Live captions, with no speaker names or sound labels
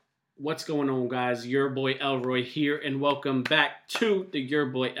What's going on, guys? Your boy Elroy here, and welcome back to the Your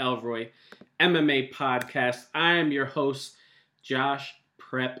Boy Elroy MMA podcast. I am your host, Josh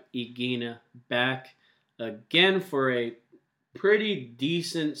Prep Igina, back again for a pretty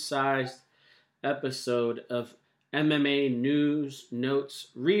decent sized episode of MMA news, notes,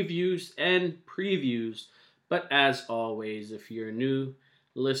 reviews, and previews. But as always, if you're a new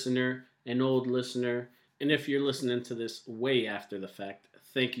listener, an old listener, and if you're listening to this way after the fact,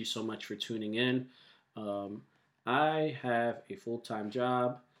 thank you so much for tuning in. I have a full-time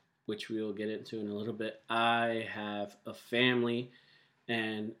job, which we will get into in a little bit. I have a family,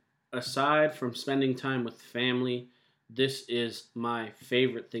 and aside from spending time with family, this is my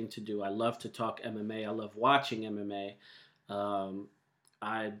favorite thing to do. I love to talk MMA. I love watching MMA. I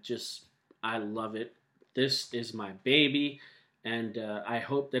love it. This is my baby, and I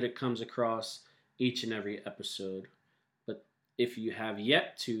hope that it comes across each and every episode. But if you have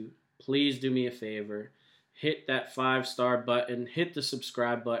yet to, please do me a favor. Hit that 5-star button. Hit the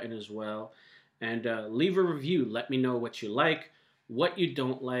subscribe button as well. And leave a review. Let me know what you like, what you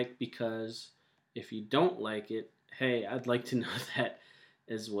don't like, because if you don't like it, hey, I'd like to know that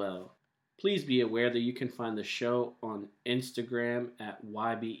as well. Please be aware that you can find the show on Instagram at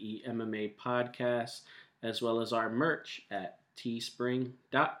YBE MMA Podcast, as well as our merch at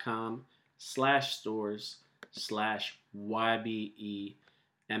teespring.com/stores/YBE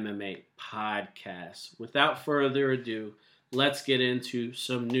MMA Podcast. Without further ado, let's get into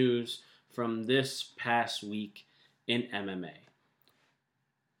some news from this past week in MMA.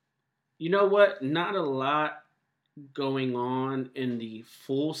 You know what? Not a lot going on in the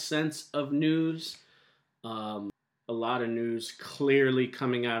full sense of news. A lot of news clearly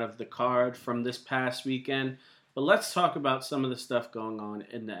coming out of the card from this past weekend. But let's talk about some of the stuff going on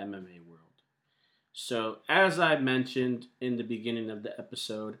in the MMA world. So, as I mentioned in the beginning of the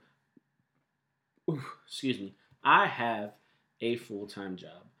episode, I have a full-time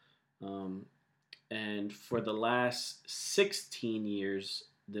job. And for the last 16 years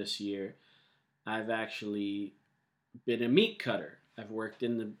this year, I've actually been a meat cutter. I've worked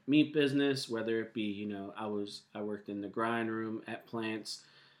in the meat business, whether it be, I worked in the grind room at plants.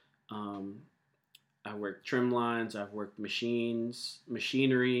 I worked trim lines. I've worked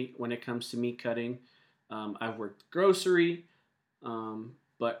machinery when it comes to meat cutting. I've worked grocery.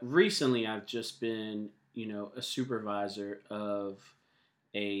 But recently I've just been, a supervisor of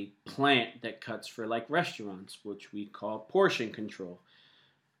a plant that cuts for like restaurants, which we call portion control.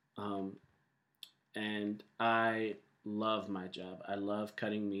 And I love my job. I love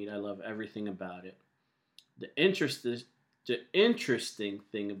cutting meat. I love everything about it. The interesting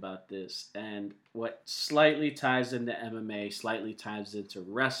thing about this, and what slightly ties into MMA, slightly ties into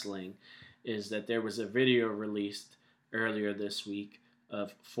wrestling, is that there was a video released earlier this week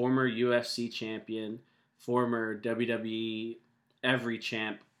of former UFC champion, former WWE every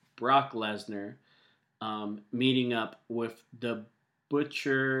champ, Brock Lesnar, meeting up with the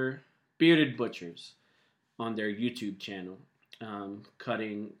Bearded Butchers on their YouTube channel,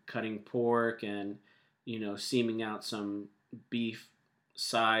 cutting pork and, seaming out some beef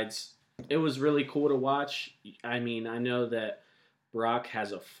sides. It was really cool to watch. I mean, I know that Brock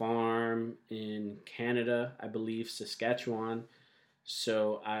has a farm in Canada, I believe Saskatchewan.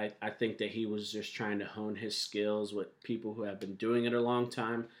 So I think that he was just trying to hone his skills with people who have been doing it a long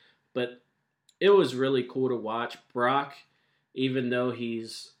time. But it was really cool to watch. Brock, even though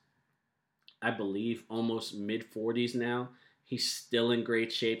he's, I believe, almost mid-40s now, he's still in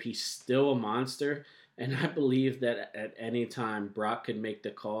great shape. He's still a monster. And I believe that at any time, Brock could make the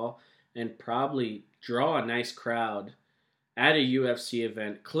call and probably draw a nice crowd at a UFC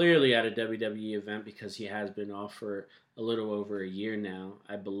event, clearly at a WWE event, because he has been off for a little over a year now,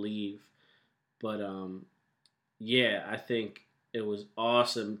 I believe. But yeah, I think it was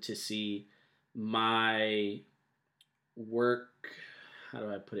awesome to see my work, how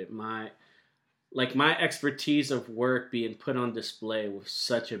do I put it, my expertise of work being put on display with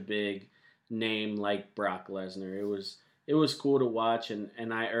such a big name like Brock Lesnar. It was cool to watch,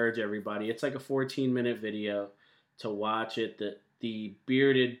 and I urge everybody, it's like a 14-minute video, to watch it. The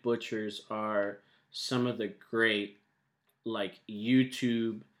Bearded Butchers are some of the great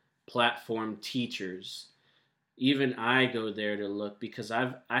YouTube platform teachers. Even I go there to look, because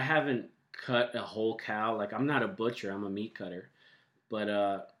I haven't cut a whole cow. I'm not a butcher, I'm a meat cutter.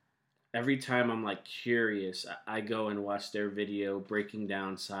 But every time I'm curious, I go and watch their video breaking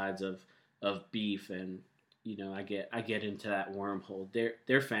down sides of beef, and I get into that wormhole.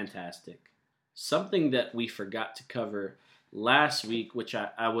 They're fantastic. Something that we forgot to cover last week, which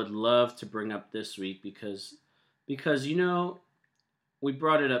I would love to bring up this week, because we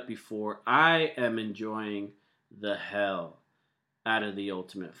brought it up before. I am enjoying the hell out of the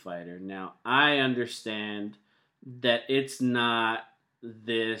Ultimate Fighter. Now, I understand that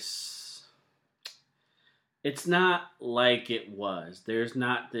this it's not like it was. There's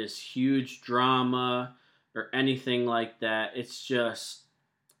not this huge drama or anything like that. It's just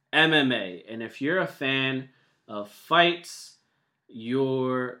MMA. And if you're a fan of fights,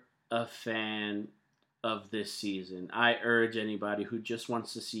 you're a fan of this season. I urge anybody who just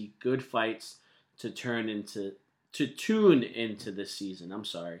wants to see good fights to tune into this season. I'm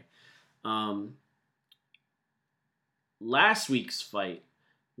sorry. Um, Last week's fight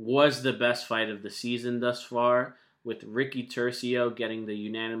was the best fight of the season thus far, with Ricky Turcio getting the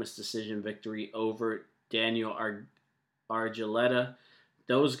unanimous decision victory over Daniel Arguleta.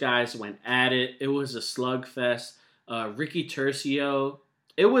 Those guys went at it. It was a slugfest. Ricky Turcio,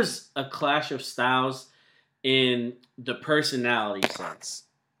 it was a clash of styles in the personality sense.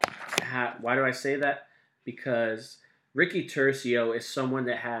 Why do I say that? Because Ricky Turcio is someone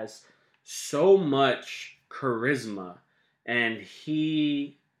that has so much charisma, and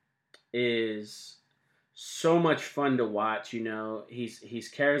he is so much fun to watch. You know, he's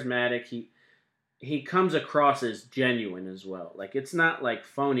charismatic. He comes across as genuine as well. Like, it's not like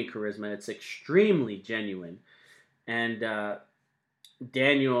phony charisma. It's extremely genuine. And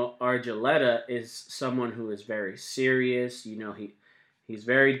Daniel Arguleta is someone who is very serious. You know, he's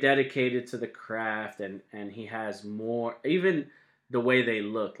very dedicated to the craft, and he has more, even the way they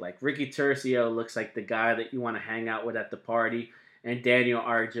look. Like, Ricky Turcio looks like the guy that you want to hang out with at the party, and Daniel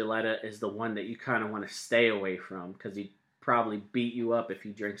Arguleta is the one that you kind of want to stay away from because he'd probably beat you up if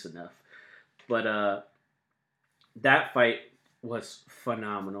he drinks enough. But that fight was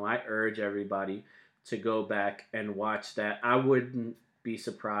phenomenal. I urge everybody to go back and watch that. I wouldn't be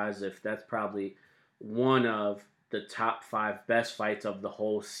surprised if that's probably one of the top 5 best fights of the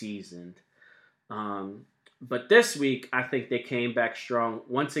whole season. But this week, I think they came back strong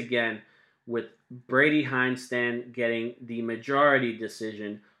once again with Brady Heinstein getting the majority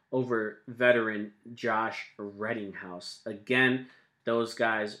decision over veteran Josh Reddinghouse. Again, those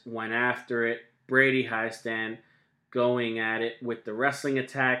guys went after it. Brady Heinstein going at it with the wrestling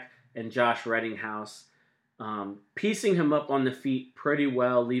attack, and Josh Reddinghouse piecing him up on the feet pretty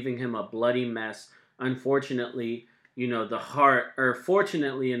well, leaving him a bloody mess. Unfortunately,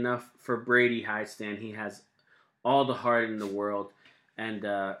 fortunately enough for Brady Heinstein, he has all the heart in the world, and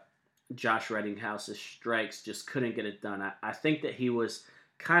Josh Reddinghouse's strikes just couldn't get it done. I think that he was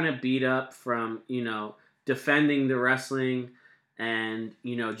kind of beat up from, defending the wrestling and,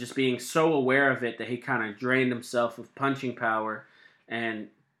 just being so aware of it that he kind of drained himself of punching power. And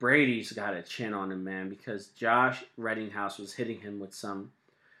Brady's got a chin on him, man, because Josh Reddinghouse was hitting him with some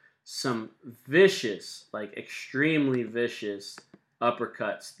vicious, like extremely vicious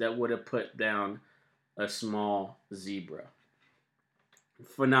uppercuts that would have put down a small zebra.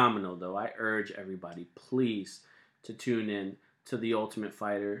 Phenomenal, though. I urge everybody, please, to tune in to The Ultimate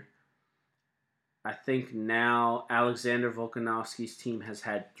Fighter. I think now Alexander Volkanovski's team has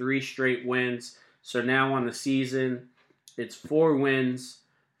had 3 straight wins. So now on the season, it's 4 wins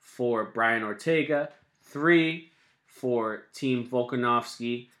for Brian Ortega, 3 for Team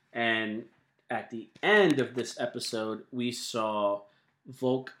Volkanovski, and at the end of this episode, we saw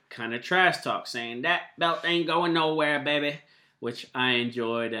Volk kind of trash talk, saying that belt ain't going nowhere, baby, which I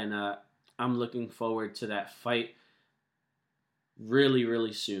enjoyed, and I'm looking forward to that fight really,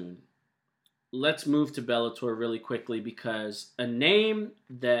 really soon. Let's move to Bellator really quickly, because a name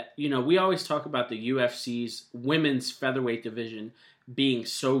that, we always talk about the UFC's women's featherweight division being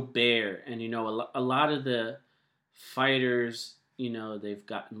so bare, and, a lot of the fighters, they've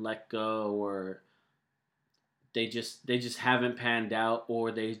gotten let go, or they just haven't panned out,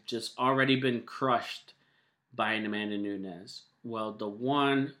 or they've just already been crushed by an Amanda Nunes. Well, the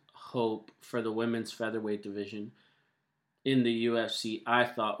one hope for the women's featherweight division in the UFC, I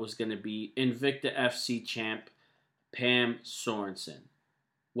thought, was going to be Invicta FC champ Pam Sorensen.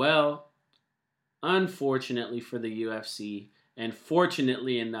 Well, unfortunately for the UFC, and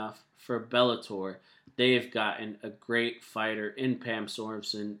fortunately enough for Bellator, they have gotten a great fighter in Pam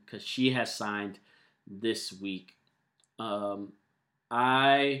Sorensen, because she has signed this week.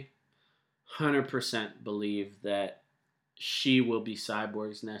 I 100% believe that she will be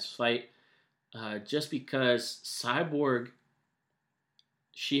Cyborg's next fight. Just because Cyborg,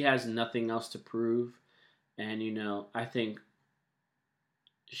 she has nothing else to prove. And, I think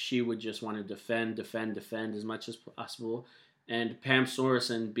she would just want to defend as much as possible. And Pam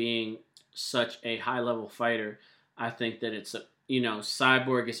Sorensen being such a high-level fighter, I think that it's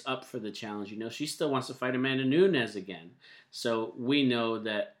Cyborg is up for the challenge. She still wants to fight Amanda Nunes again. So we know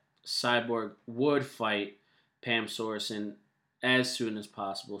that Cyborg would fight Pam Sorensen as soon as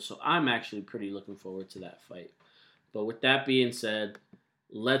possible. So I'm actually pretty looking forward to that fight. But with that being said,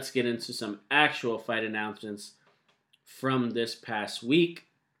 let's get into some actual fight announcements from this past week.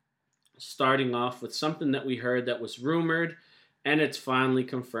 Starting off with something that we heard that was rumored, and it's finally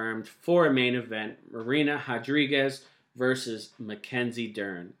confirmed for a main event: Marina Rodriguez versus Mackenzie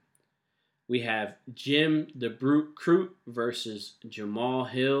Dern. We have Jim the Brute Crute versus Jamal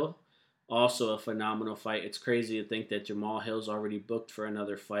Hill. Also a phenomenal fight. It's crazy to think that Jamal Hill's already booked for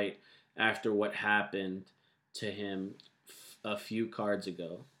another fight after what happened to him a few cards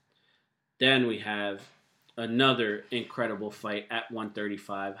ago. Then we have another incredible fight at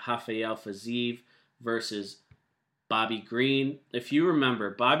 135. Rafael Fiziev versus Bobby Green. If you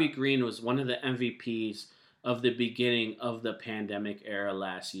remember, Bobby Green was one of the MVPs of the beginning of the pandemic era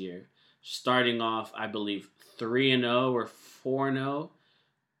last year. Starting off, I believe, 3-0 or 4-0.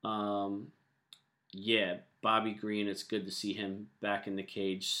 Bobby Green, it's good to see him back in the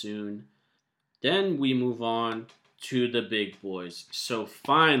cage soon. Then we move on to the big boys. So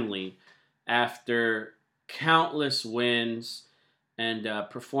finally, after countless wins and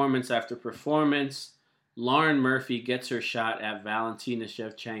performance after performance, Lauren Murphy gets her shot at Valentina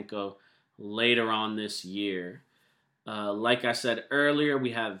Shevchenko later on this year. Like I said earlier,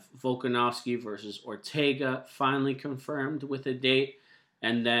 we have Volkanovski versus Ortega finally confirmed with a date.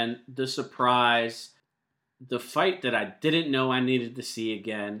 And then the surprise, the fight that I didn't know I needed to see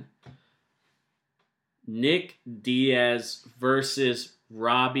again. Nick Diaz versus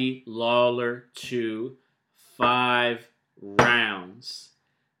Robbie Lawler 2, 5 rounds.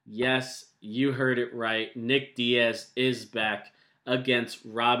 Yes, you heard it right. Nick Diaz is back against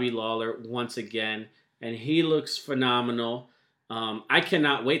Robbie Lawler once again, and he looks phenomenal. I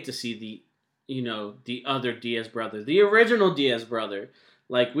cannot wait to see the other Diaz brother, the original Diaz brother.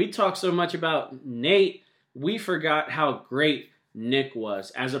 Like, we talk so much about Nate, we forgot how great Nick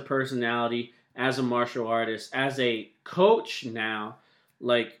was as a personality, as a martial artist, as a coach now.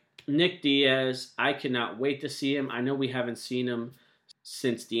 Like, Nick Diaz, I cannot wait to see him. I know we haven't seen him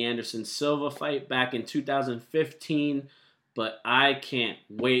since the Anderson Silva fight back in 2015, but I can't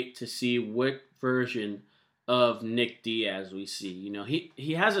wait to see what version of Nick Diaz we see.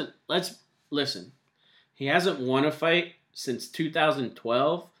 He hasn't, he hasn't won a fight since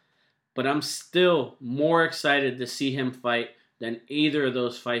 2012, but I'm still more excited to see him fight than either of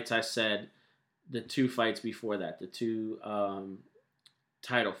those fights I said, the 2 fights before that, the 2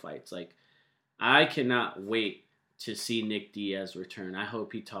 title fights. Like, I cannot wait to see Nick Diaz return. I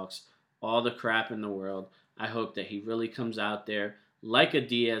hope he talks all the crap in the world. I hope that he really comes out there like a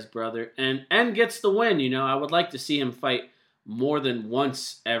Diaz brother and gets the win. I would like to see him fight more than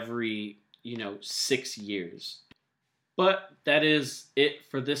once every, 6 years. But that is it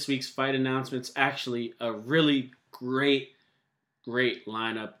for this week's fight announcements. Actually, a really great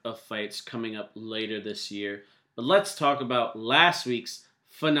lineup of fights coming up later this year. But let's talk about last week's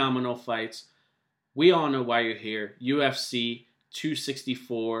phenomenal fights. We all know why you're here. UFC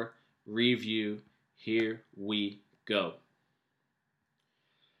 264 review. Here we go.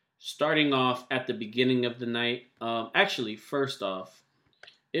 Starting off at the beginning of the night. First off,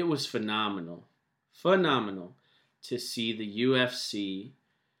 it was phenomenal to see the UFC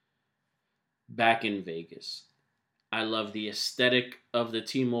back in Vegas. I love the aesthetic of the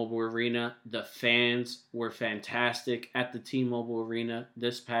T-Mobile Arena. The fans were fantastic at the T-Mobile Arena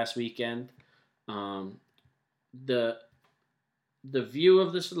this past weekend. The view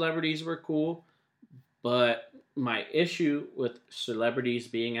of the celebrities were cool, but my issue with celebrities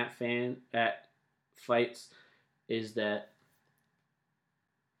being at fights is that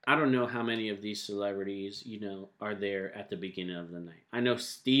I don't know how many of these celebrities, are there at the beginning of the night. I know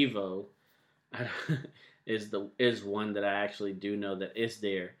Steve-O is one that I actually do know that is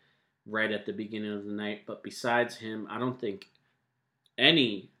there right at the beginning of the night. But besides him, I don't think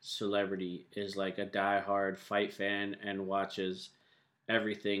any celebrity is like a diehard fight fan and watches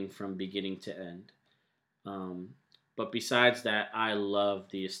everything from beginning to end. But besides that, I love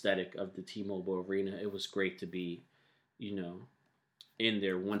the aesthetic of the T-Mobile Arena. It was great to be, in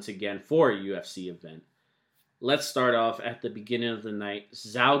there once again for a UFC event. Let's start off at the beginning of the night.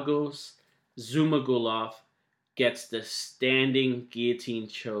 Zhalgas Zhumagulov gets the standing guillotine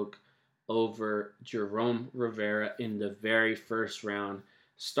choke over Jerome Rivera in the very first round,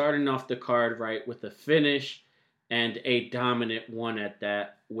 starting off the card right with a finish and a dominant one at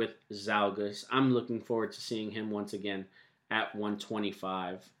that with Zhalgas. I'm looking forward to seeing him once again at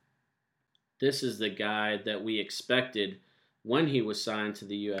 125. This is the guy that we expected when he was signed to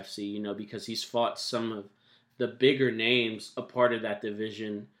the UFC, because he's fought some of the bigger names a part of that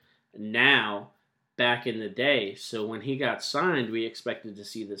division now back in the day. So when he got signed, we expected to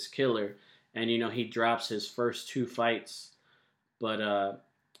see this killer. And, he drops his first two fights. But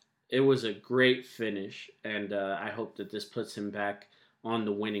it was a great finish. And I hope that this puts him back on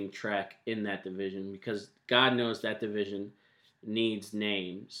the winning track in that division, because God knows that division needs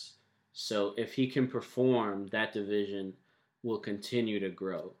names. So if he can perform, that division will continue to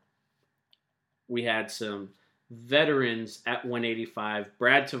grow. We had some veterans at 185.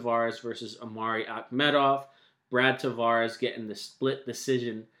 Brad Tavares versus Amari Akhmedov. Brad Tavares getting the split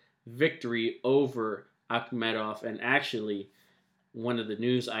decision victory over Akhmedov. And actually, one of the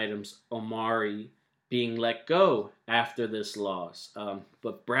news items, Omari being let go after this loss.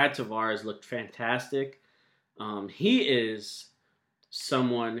 But Brad Tavares looked fantastic. He is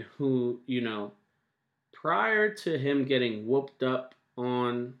someone who, prior to him getting whooped up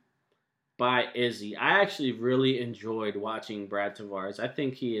on by Izzy, I actually really enjoyed watching Brad Tavares. I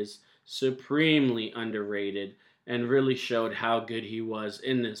think he is supremely underrated and really showed how good he was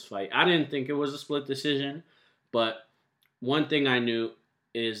in this fight. I didn't think it was a split decision, but one thing I knew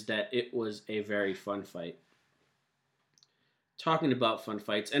is that it was a very fun fight. Talking about fun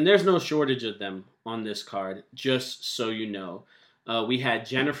fights, and there's no shortage of them on this card, just so you know. We had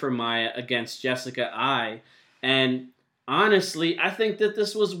Jennifer Maia against Jessica Ai, and honestly, I think that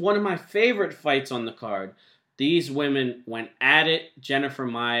this was one of my favorite fights on the card. These women went at it. Jennifer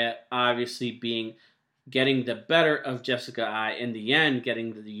Maia obviously getting the better of Jessica Ai in the end,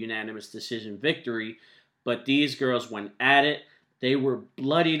 getting the unanimous decision victory. But these girls went at it. They were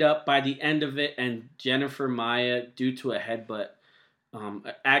bloodied up by the end of it, and Jennifer Maia, due to a headbutt, an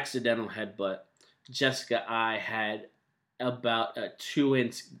accidental headbutt, Jessica Ai had about a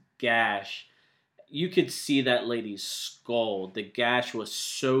 2-inch gash. You could see that lady's skull. The gash was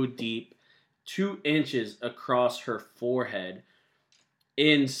so deep, 2 inches across her forehead.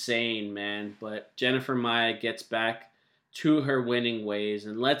 Insane, man. But Jennifer Maia gets back to her winning ways,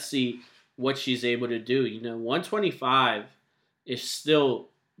 and let's see what she's able to do. 125 is still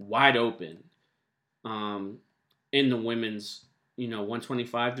wide open in the women's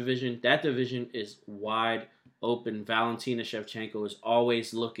 125 division. That division is wide open. Valentina Shevchenko is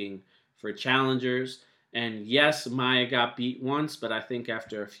always looking for challengers. And yes, Maia got beat once, but I think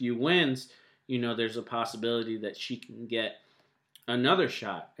after a few wins, there's a possibility that she can get another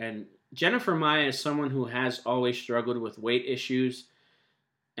shot. And Jennifer Maia is someone who has always struggled with weight issues,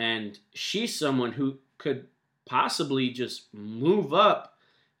 and she's someone who could possibly just move up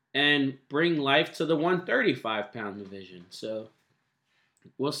and bring life to the 135-pound division. So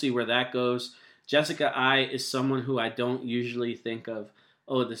we'll see where that goes. Jessica Ai is someone who I don't usually think of,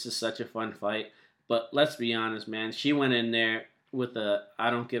 oh, this is such a fun fight. But let's be honest, man. She went in there with a I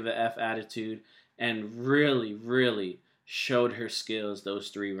don't give a F attitude and really, really showed her skills those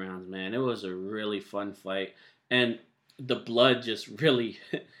 3 rounds, man. It was a really fun fight. And the blood just really,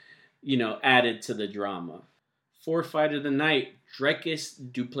 added to the drama. 4th fight of the night, Dricus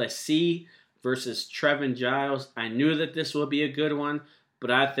du Plessis versus Trevin Giles. I knew that this would be a good one,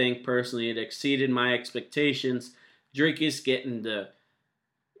 but I think personally it exceeded my expectations. Dricus getting the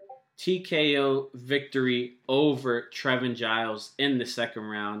TKO victory over Trevin Giles in the 2nd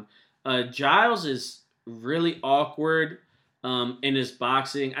round. Giles is really awkward in his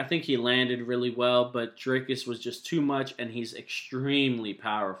boxing. I think he landed really well, but Dricus was just too much, and he's extremely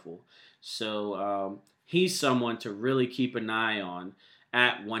powerful. So he's someone to really keep an eye on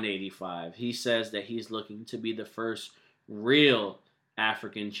at 185. He says that he's looking to be the first real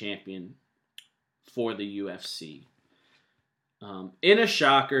African champion for the UFC. In a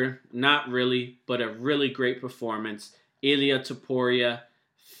shocker, not really, but a really great performance, Ilia Topuria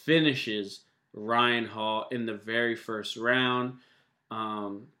finishes Ryan Hall in the very first round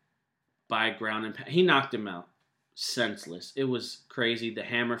by ground and pound. He knocked him out senseless. It was crazy. The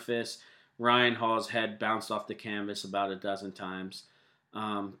hammer fist. Ryan Hall's head bounced off the canvas about a dozen times.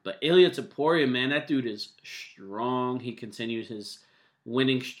 But Ilia Topuria, man, that dude is strong. He continues his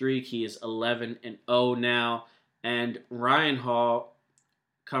winning streak. He is 11-0 now. And Ryan Hall,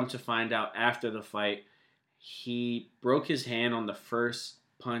 come to find out after the fight, he broke his hand on the first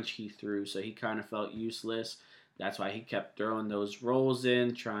punch he threw, so he kind of felt useless. That's why he kept throwing those rolls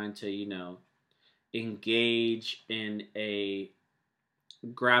in, trying to, engage in a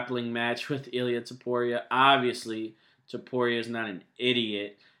grappling match with Ilia Topuria. Obviously, Topuria is not an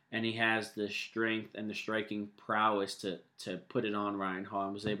idiot, and he has the strength and the striking prowess to put it on Ryan Hall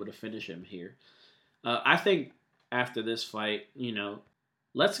and was able to finish him here. I think after this fight,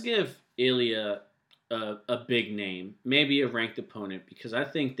 let's give Ilia a big name, maybe a ranked opponent, because I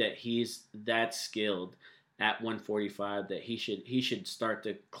think that he's that skilled at 145 that he should start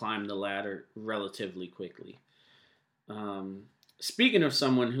to climb the ladder relatively quickly. Um, Speaking of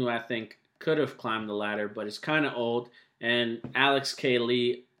someone who I think could have climbed the ladder but is kind of old, and Alex K.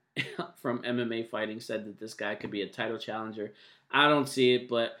 Lee from MMA Fighting said that this guy could be a title challenger. I don't see it,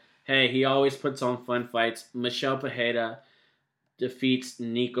 but hey, he always puts on fun fights. Michel Pereira defeats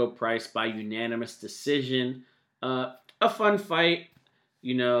Nico Price by unanimous decision. A fun fight.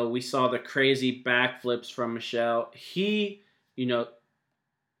 We saw the crazy backflips from Michel. They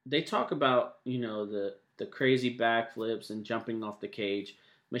talk about, the crazy backflips and jumping off the cage.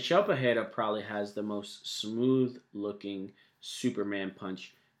 Michel Pereira probably has the most smooth looking Superman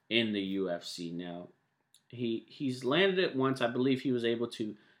punch in the UFC now. He's landed it once. I believe he was able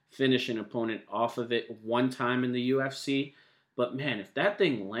to finish an opponent off of it one time in the UFC. But man, if that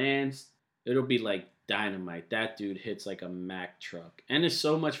thing lands, it'll be like dynamite. That dude hits like a Mack truck. And it's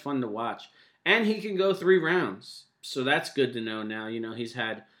so much fun to watch. And he can go 3 rounds. So that's good to know now. He's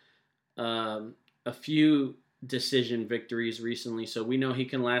had a few decision victories recently. So we know he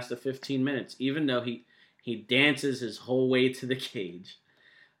can last the 15 minutes, even though he dances his whole way to the cage.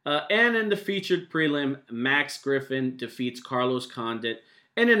 And in the featured prelim, Max Griffin defeats Carlos Condit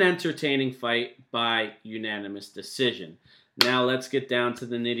in an entertaining fight by unanimous decision. Now let's get down to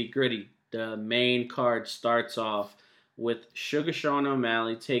the nitty-gritty. The main card starts off with Sugar Sean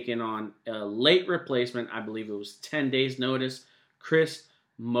O'Malley taking on a late replacement, I believe it was 10 days notice, Chris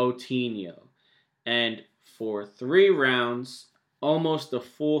Moutinho. And for 3 rounds, almost a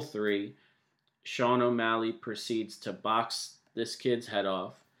full 3, Sean O'Malley proceeds to box this kid's head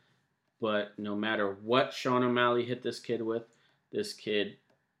off. But no matter what Sean O'Malley hit this kid with, this kid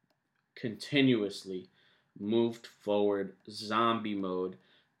continuously moved forward, zombie mode.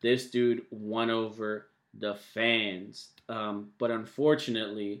 This dude won over the fans. But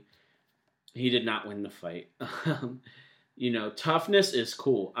unfortunately, he did not win the fight. Toughness is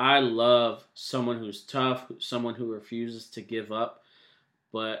cool. I love someone who's tough, someone who refuses to give up.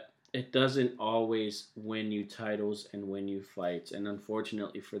 But it doesn't always win you titles and win you fights. And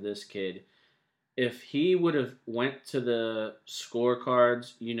unfortunately for this kid, if he would have went to the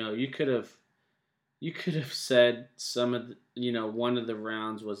scorecards, you could have said some of one of the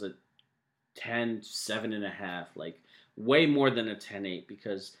rounds was a 10-7.5, like way more than a 10-8,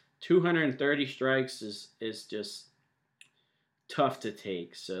 because 230 strikes is just tough to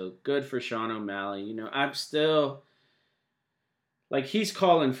take. So good for Sean O'Malley. I'm still he's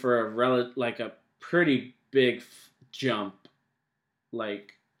calling for a pretty big jump.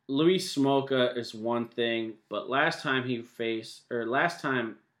 Like Luis Smolka is one thing, but last time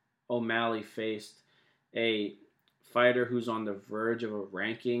O'Malley faced a fighter who's on the verge of a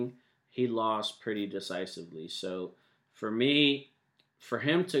ranking, he lost pretty decisively. So for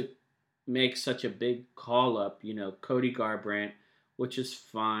him to make such a big call up, Cody Garbrandt, which is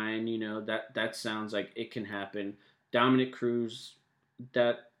fine, that sounds like it can happen. Dominic Cruz,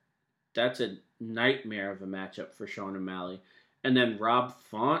 that's a nightmare of a matchup for Sean O'Malley. And then Rob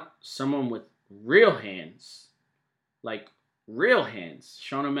Font, someone with real hands. Like, real hands.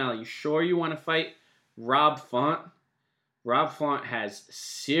 Sean O'Malley, you sure you want to fight Rob Font? Rob Font has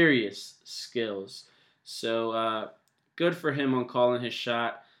serious skills. So, good for him on calling his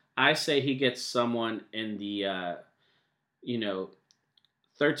shot. I say he gets someone in the,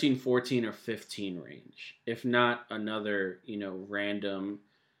 13, 14, or 15 range. If not another, random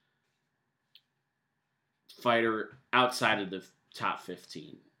fighter outside of the top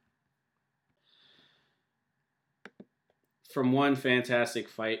 15. From one fantastic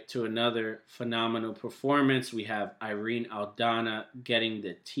fight to another phenomenal performance, we have Irene Aldana getting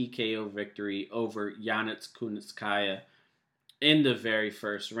the TKO victory over Yannis Kunitskaya in the very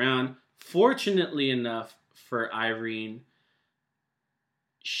first round. Fortunately enough for Irene,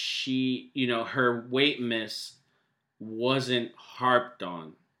 she, her weight miss wasn't harped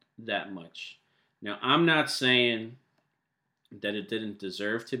on that much. Now, I'm not saying that it didn't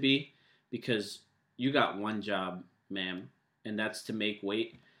deserve to be, because you got one job, ma'am, and that's to make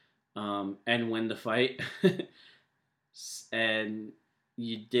weight and win the fight. And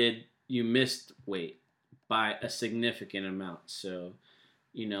you missed weight by a significant amount. So,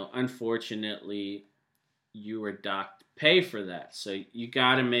 unfortunately, you were docked pay for that. So you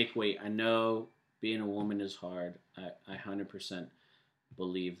got to make weight. I know being a woman is hard. I 100%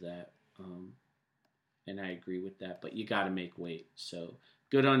 believe that. And I agree with that, but you got to make weight. So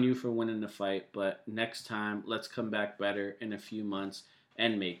good on you for winning the fight, but next time, let's come back better in a few months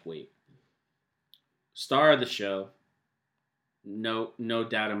and make weight. Star of the show, no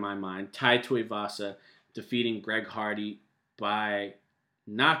doubt in my mind. Tai Tuivasa defeating Greg Hardy by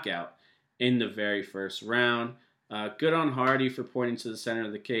knockout in the very first round. Good on Hardy for pointing to the center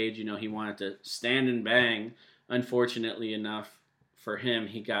of the cage. He wanted to stand and bang. Unfortunately enough for him,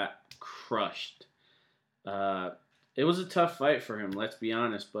 he got crushed. Uh, it was a tough fight for him, let's be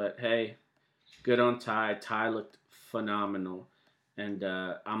honest. But hey, good on Ty. Ty looked phenomenal, and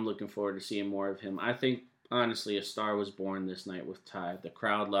I'm looking forward to seeing more of him. I think honestly, a star was born this night with Ty. The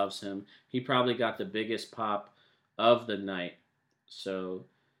crowd loves him. He probably got the biggest pop of the night. So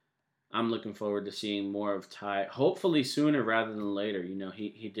I'm looking forward to seeing more of Ty. Hopefully sooner rather than later.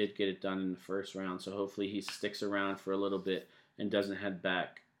 He did get it done in the first round, so hopefully he sticks around for a little bit and doesn't head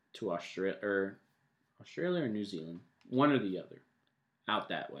back to Australia or New Zealand, one or the other, out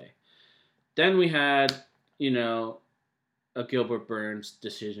that way. Then we had, a Gilbert Burns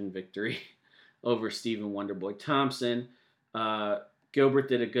decision victory over Stephen Wonderboy Thompson. Gilbert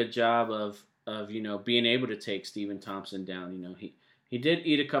did a good job of being able to take Stephen Thompson down. He did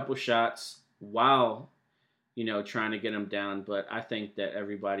eat a couple shots while trying to get him down, but I think that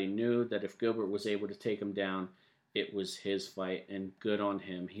everybody knew that if Gilbert was able to take him down, it was his fight, and good on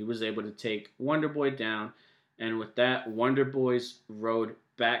him. He was able to take Wonderboy down, and with that, Wonderboy's road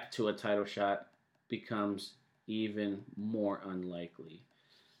back to a title shot becomes even more unlikely.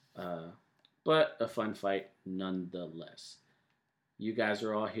 But a fun fight nonetheless. You guys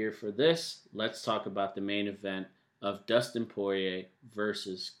are all here for this. Let's talk about the main event of Dustin Poirier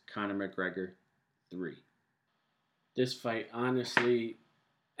versus Conor McGregor 3. This fight, honestly,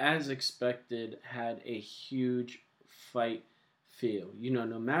 as expected, had a huge fight feel.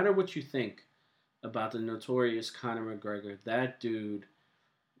 No matter what you think about the notorious Conor McGregor, that dude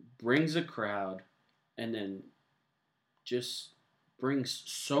brings a crowd and then just brings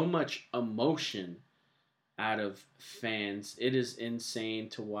so much emotion out of fans. It is insane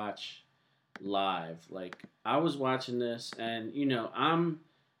to watch live. Like, I was watching this, and I'm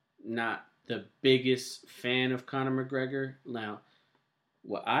not the biggest fan of Conor McGregor. Now,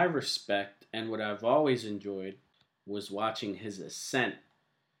 what I respect and what I've always enjoyed was watching his ascent.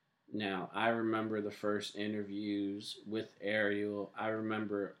 Now, I remember the first interviews with Ariel. I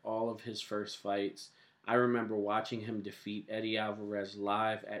remember all of his first fights. I remember watching him defeat Eddie Alvarez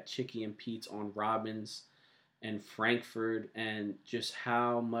live at Chicky and Pete's on Robbins and Frankfurt, and just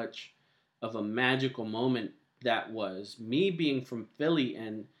how much of a magical moment that was. Me being from Philly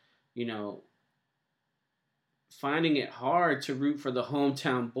and, finding it hard to root for the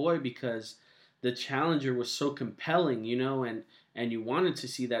hometown boy because the challenger was so compelling, and you wanted to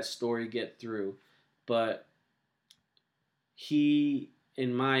see that story get through. But he,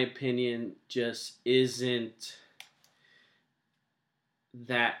 in my opinion, just isn't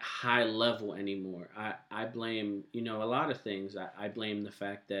that high level anymore. I blame, a lot of things. I blame the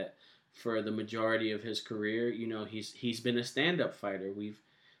fact that for the majority of his career, he's been a stand-up fighter.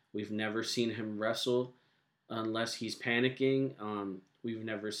 We've never seen him wrestle unless he's panicking. We've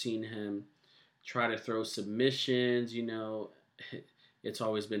never seen him try to throw submissions. It's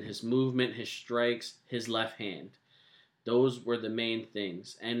always been his movement, his strikes, his left hand. Those were the main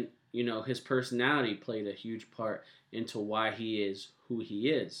things. And, his personality played a huge part into why he is who he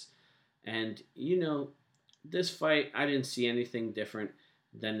is. And, this fight, I didn't see anything different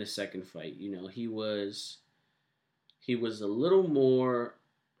than the second fight. He was a little more,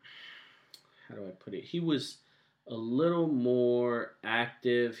 how do I put it? He was a little more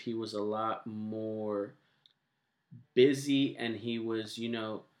active. He was a lot more busy, and he was,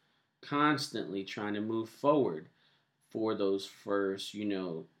 constantly trying to move forward for those first,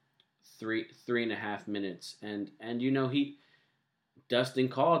 3.5 minutes. And Dustin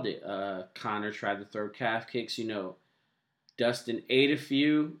called it. Conor tried to throw calf kicks. Dustin ate a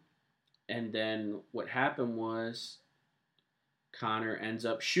few, and then what happened was Conor ends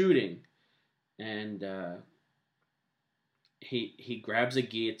up shooting, and he grabs a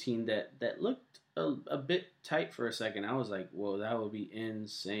guillotine that looked a bit tight for a second. I was like, whoa, that would be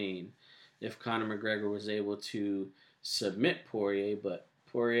insane if Conor McGregor was able to submit Poirier, but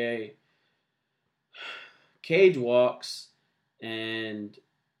Poirier cage walks, and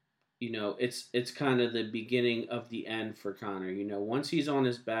it's kind of the beginning of the end for Conor. Once he's on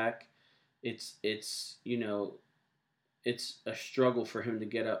his back, it's a struggle for him to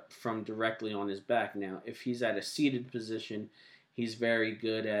get up from directly on his back. Now, if he's at a seated position, he's very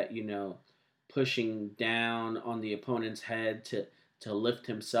good at pushing down on the opponent's head to lift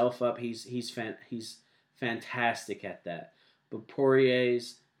himself up. He's fantastic at that. But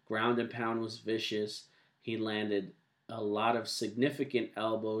Poirier's ground and pound was vicious. He landed a lot of significant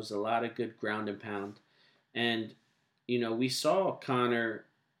elbows, a lot of good ground and pound. And, we saw Conor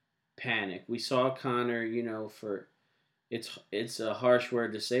panic. We saw Conor, for it's a harsh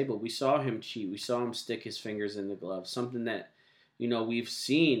word to say, but we saw him cheat. We saw him stick his fingers in the glove. Something that, we've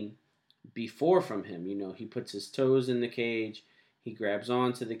seen before from him. He puts his toes in the cage, he grabs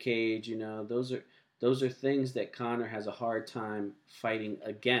onto the cage. Those are things that Conor has a hard time fighting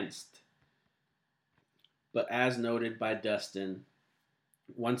against. But as noted by Dustin,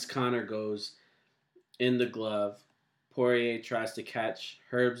 once Conor goes in the glove, Poirier tries to catch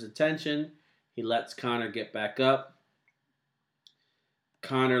Herb's attention. He lets Conor get back up.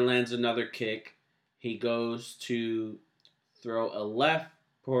 Conor lands another kick. He goes to throw a left.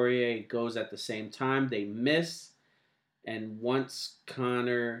 Poirier goes at the same time. They miss. And once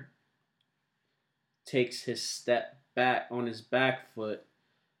Conor takes his step back on his back foot,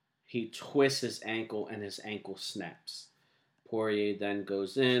 he twists his ankle and his ankle snaps. Poirier then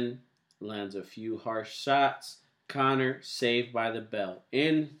goes in, lands a few harsh shots. Conor saved by the bell.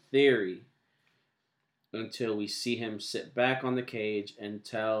 In theory, until we see him sit back on the cage and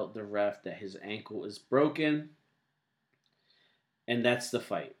tell the ref that his ankle is broken. And that's the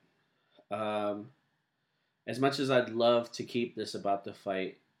fight. As much as I'd love to keep this about the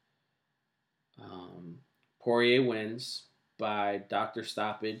fight, Poirier wins by doctor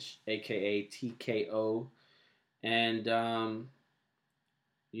stoppage, aka TKO. And,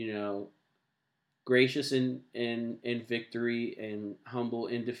 gracious in victory and humble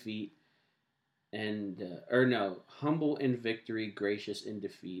in defeat. And humble in victory, gracious in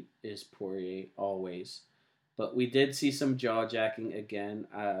defeat is Poirier always. But we did see some jaw jacking again.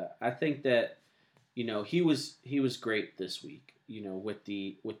 I think that he was great this week. With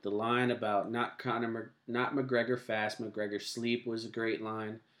the line about not McGregor fast, McGregor sleep was a great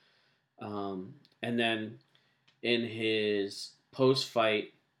line. And then in his post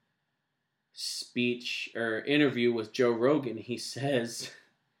fight speech or interview with Joe Rogan, he says.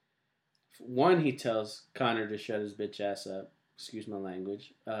 One, he tells Conor to shut his bitch ass up. Excuse my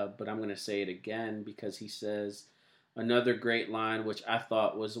language. But I'm going to say it again because he says another great line, which I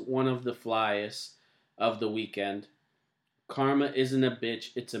thought was one of the flyest of the weekend. Karma isn't a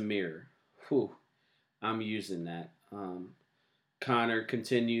bitch, it's a mirror. Whew. I'm using that. Conor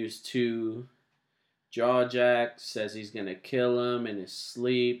continues to jaw jack, says he's going to kill him in his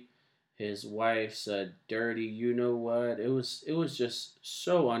sleep. His wife said, "Dirty, you know what?" It was just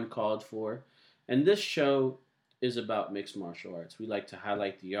so uncalled for. And this show is about mixed martial arts. We like to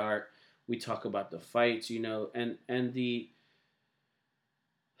highlight the art. We talk about the fights, and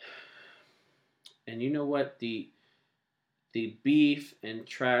you know what? The beef and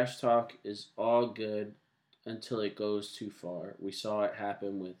trash talk is all good until it goes too far. We saw it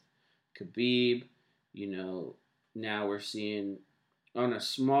happen with Khabib. Now we're seeing on a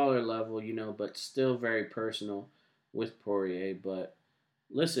smaller level, but still very personal with Poirier. But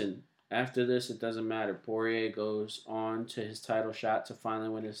listen, after this, it doesn't matter. Poirier goes on to his title shot to finally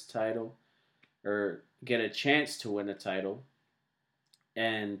win his title or get a chance to win a title.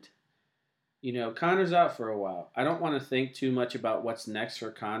 And, Conor's out for a while. I don't want to think too much about what's next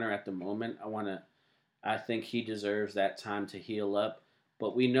for Conor at the moment. I think he deserves that time to heal up.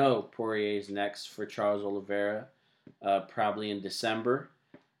 But we know Poirier's next for Charles Oliveira. Probably in December.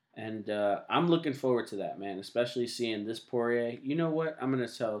 And I'm looking forward to that, man, especially seeing this Poirier. You know what? I'm going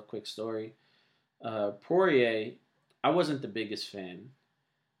to tell a quick story. Poirier, I wasn't the biggest fan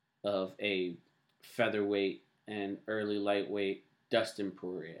of a featherweight and early lightweight Dustin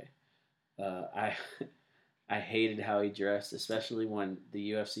Poirier. I I hated how he dressed, especially when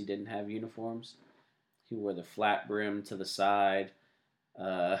the UFC didn't have uniforms. He wore the flat brim to the side.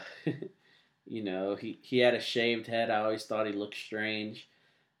 Uh, he had a shaved head. I always thought he looked strange.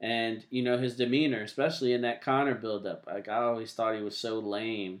 And, his demeanor, especially in that Conor buildup, like I always thought he was so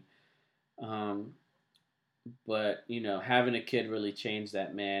lame. Um, but, having a kid really changed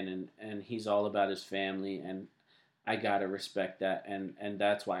that man, and he's all about his family, and I gotta respect that, and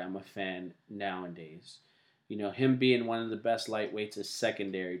that's why I'm a fan nowadays. Him being one of the best lightweights is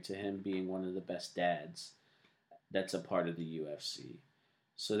secondary to him being one of the best dads that's a part of the UFC.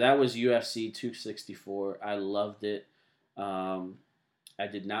 So that was UFC 264. I loved it. I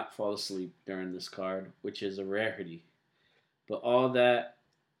did not fall asleep during this card, which is a rarity. But all that,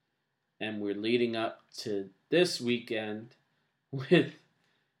 and we're leading up to this weekend with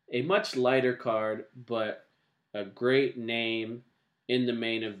a much lighter card, but a great name in the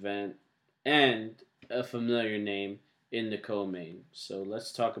main event and a familiar name in the co-main. So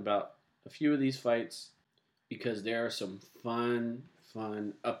let's talk about a few of these fights because there are some fun,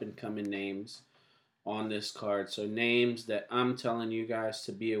 up-and-coming names on this card. So names that I'm telling you guys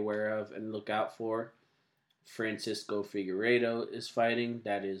to be aware of and look out for. Francisco Figueiredo is fighting.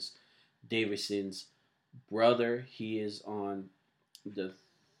 That is Davidson's brother. He is on the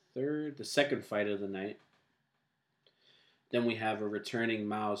second fight of the night. Then we have a returning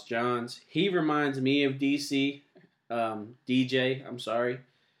Miles Johns. He reminds me of DJ. I'm sorry.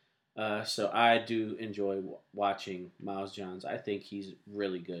 So I do enjoy watching Miles Johns. I think he's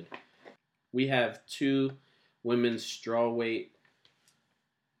really good. We have two women's strawweight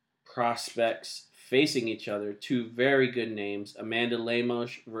prospects facing each other. Two very good names. Amanda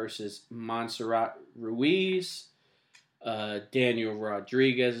Lemos versus Montserrat Ruiz. Daniel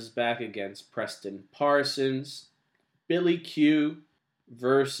Rodriguez is back against Preston Parsons. Billy Q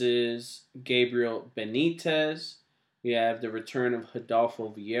versus Gabriel Benitez. We have the return of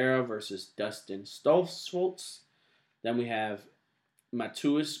Rodolfo Vieira versus Dustin Stoltzfus. Then we have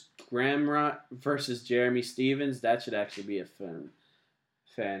Matuus Gramrot versus Jeremy Stevens. That should actually be a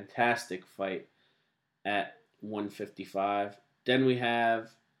fantastic fight at 155. Then we have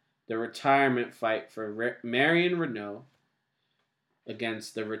the retirement fight for Marion Renault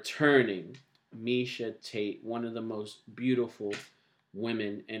against the returning Miesha Tate, one of the most beautiful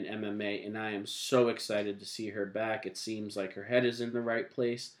women in MMA, and I am so excited to see her back. It seems like her head is in the right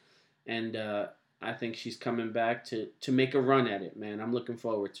place, and I think she's coming back to make a run at it, man. I'm looking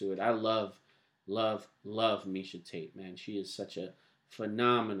forward to it. I love Miesha Tate, man. She is such a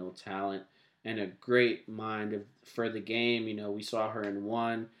phenomenal talent and a great mind for the game. You know, we saw her in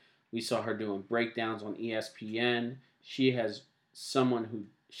One. We saw her doing breakdowns on ESPN. She is someone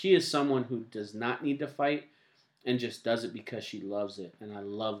who does not need to fight and just does it because she loves it. And I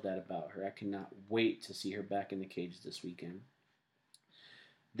love that about her. I cannot wait to see her back in the cage this weekend.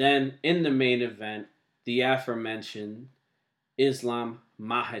 Then in the main event, the aforementioned Islam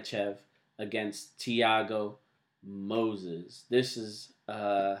Makhachev against Thiago Moses. This is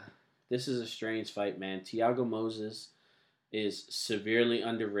a strange fight, man. Thiago Moses is severely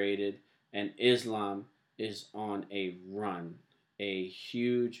underrated, and Islam is on a run. A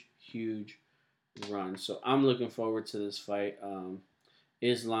huge run. So I'm looking forward to this fight.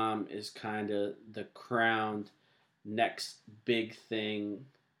 Islam is kind of the crowned next big thing.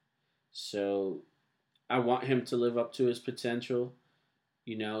 So I want him to live up to his potential.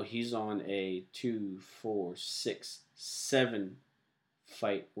 You know, he's on a 2, 4, 6, 7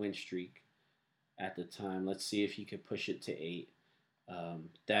 fight win streak at the time. Let's see if he could push it to 8.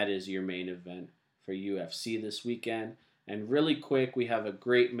 That is your main event for UFC this weekend. And really quick, we have a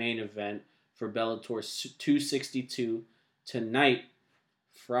great main event for Bellator 262 tonight,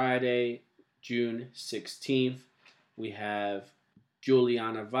 Friday, June 16th. We have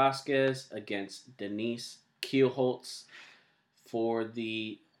Juliana Vasquez against Denise Kielholtz for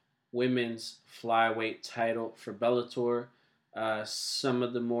the women's flyweight title for Bellator. Some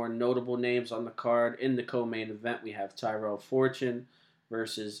of the more notable names on the card in the co-main event, we have Tyrell Fortune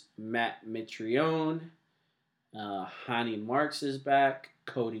versus Matt Mitrione. Hani Marks is back.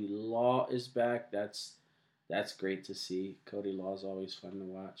 Cody Law is back. That's great to see. Cody Law is always fun to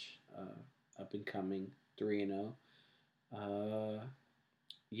watch. Up and coming, 3-0.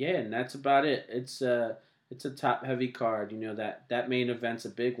 Yeah, and that's about it. It's a top heavy card. You know that main event's a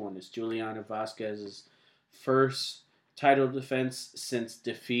big one. It's Juliana Vasquez's first title defense since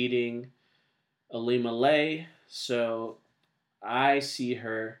defeating Alima Lay. So I see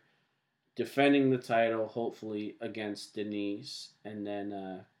her defending the title, hopefully against Denise, and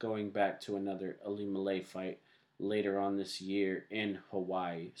then going back to another Alima Lay fight later on this year in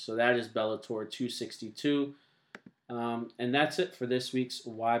Hawaii. So that is Bellator 262. And that's it for this week's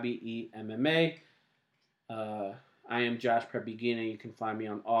YBE MMA. I am Josh Prepigina. You can find me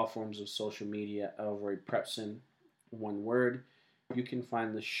on all forms of social media, Elroy Prepson, one word. You can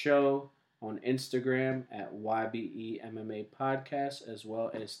find the show on Instagram at YBE MMA Podcast, as well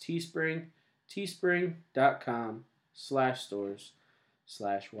as Teespring,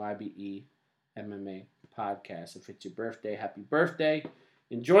 teespring.com/stores/YBE MMA Podcast. If it's your birthday, happy birthday.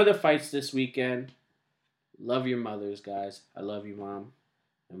 Enjoy the fights this weekend. Love your mothers, guys. I love you, Mom.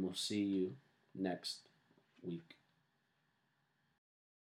 And we'll see you next week.